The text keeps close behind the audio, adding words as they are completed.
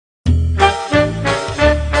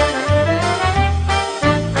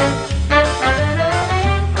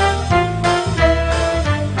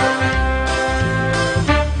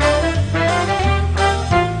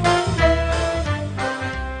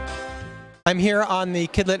here on the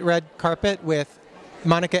Kidlit Red Carpet with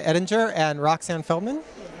Monica Edinger and Roxanne Feldman.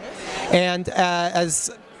 And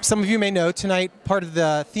as some of you may know, tonight, part of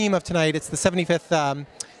the theme of tonight, it's the 75th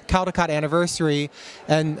Caldecott anniversary,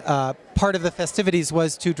 and part of the festivities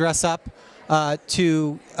was to dress up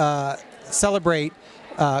to celebrate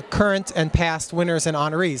current and past winners and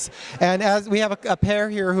honorees. And as we have a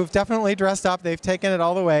pair here who've definitely dressed up, they've taken it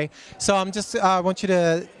all the way. So I'm just want you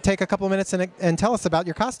to take a couple of minutes and tell us about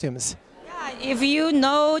your costumes. Yeah, if you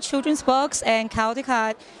know children's books and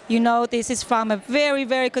Caldecott, you know this is from a very,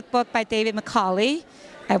 very good book by David Macaulay.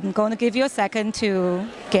 I'm going to give you a second to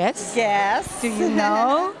guess. Yes. Do you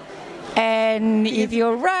know? And if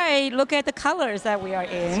you're right, look at the colors that we are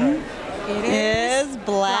in. It is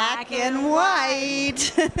black and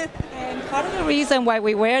white. And part of the reason why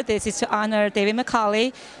we wear this is to honor David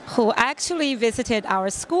Macaulay, who actually visited our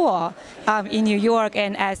school in New York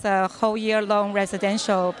and as a whole year-long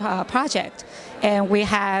residential project. And we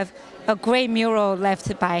have a great mural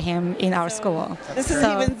left by him in our school. This has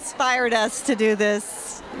even inspired us to do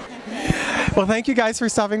this. Well, thank you guys for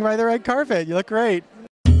stopping by the red carpet. You look great.